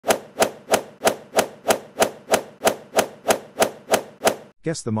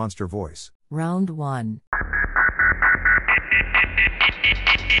Guess the monster voice. Round 1.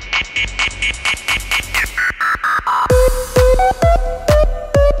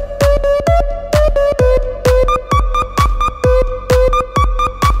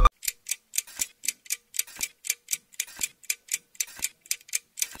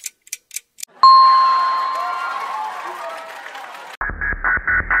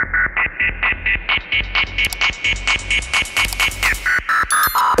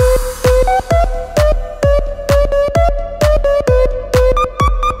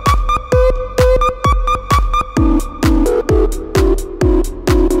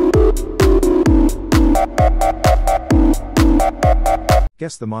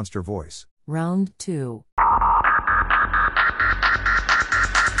 Guess the monster voice. Round 2.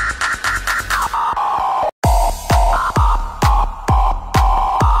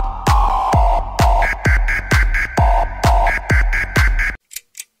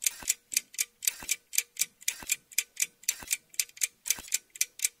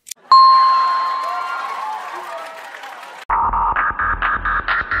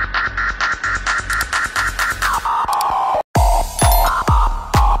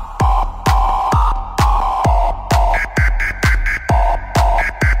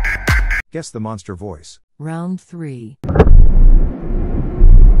 Guess the monster voice. Round 3.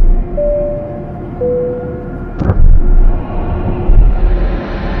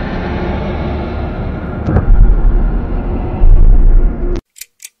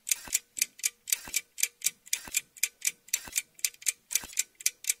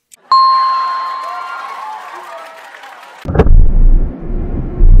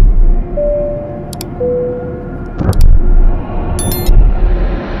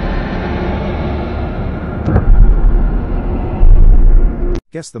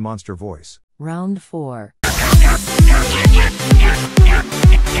 Guess the monster voice. Round 4.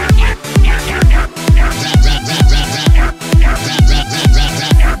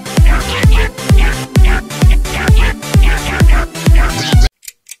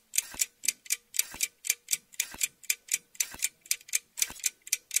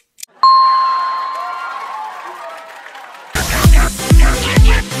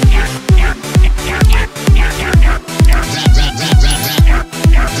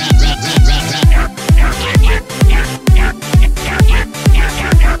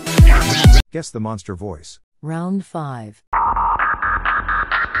 Guess the monster voice. Round 5.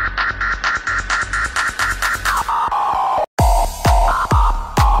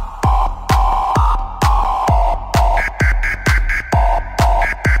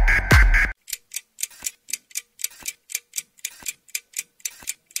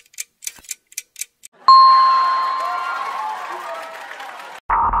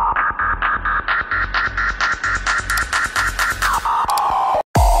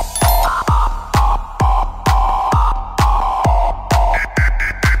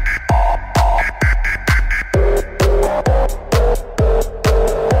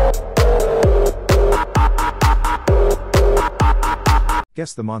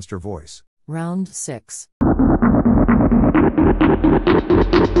 Guess the monster voice. Round 6.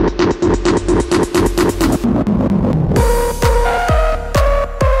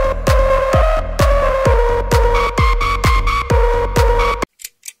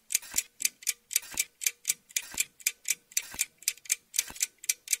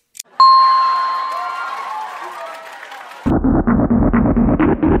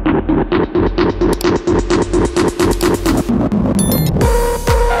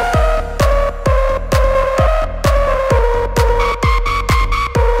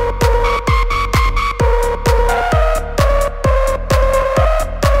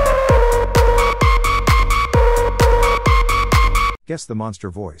 Guess the monster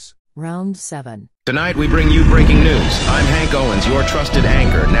voice. Round 7. Tonight we bring you breaking news. I'm Hank Owens, your trusted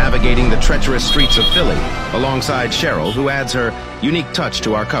anchor, navigating the treacherous streets of Philly, alongside Cheryl, who adds her unique touch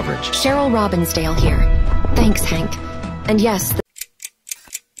to our coverage. Cheryl Robbinsdale here. Thanks, Hank. And yes,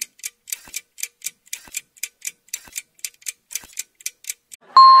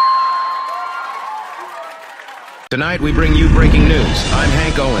 Tonight we bring you breaking news. I'm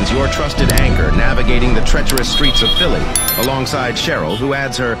Hank Owens, your trusted anchor, navigating the treacherous streets of Philly, alongside Cheryl, who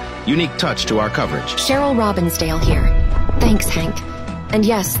adds her unique touch to our coverage. Cheryl Robbinsdale here. Thanks, Hank. And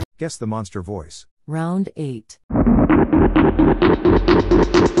yes, Guess the monster voice. Round 8.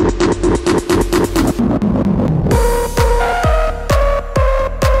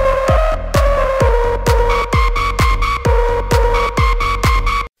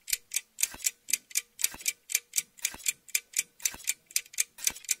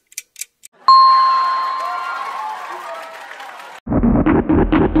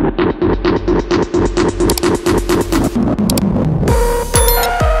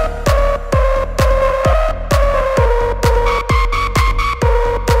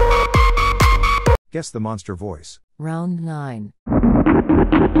 Guess the monster voice. Round 9.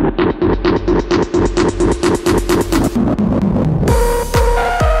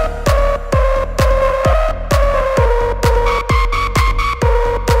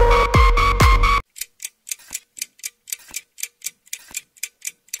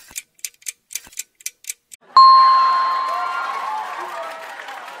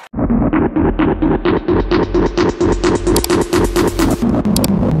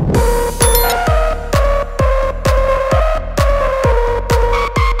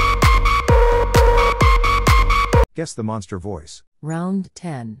 Guess the monster voice. Round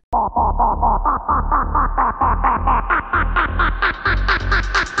 10.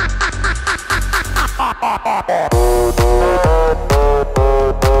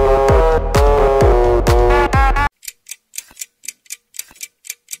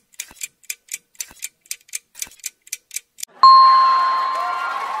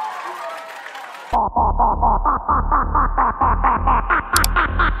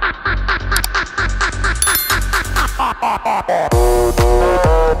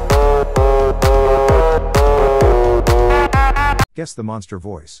 Guess the monster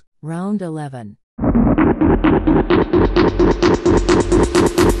voice. Round 11.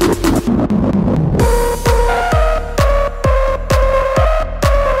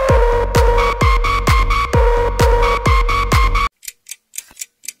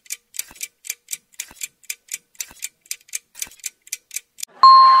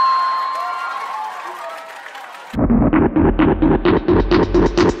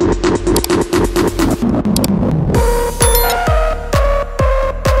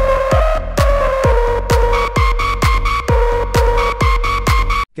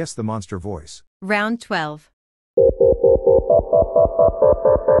 Guess the monster voice. Round 12.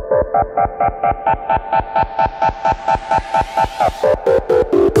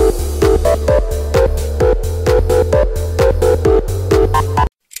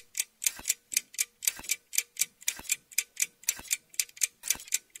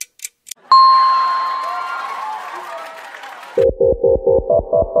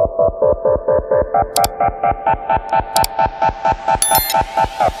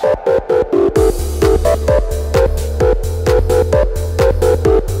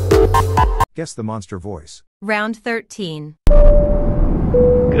 Guess the monster voice. Round 13.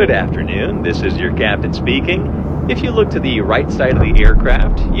 Good afternoon, this is your captain speaking. If you look to the right side of the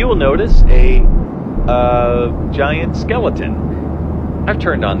aircraft, you will notice a giant skeleton. I've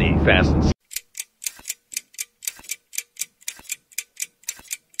turned on the fasten seat.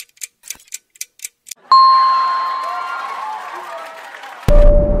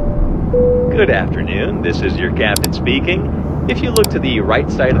 Good afternoon, this is your captain speaking. If you look to the right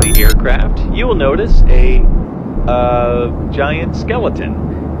side of the aircraft, you will notice a giant skeleton.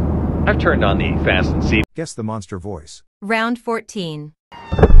 I've turned on the fasten seat. Guess the monster voice. Round 14.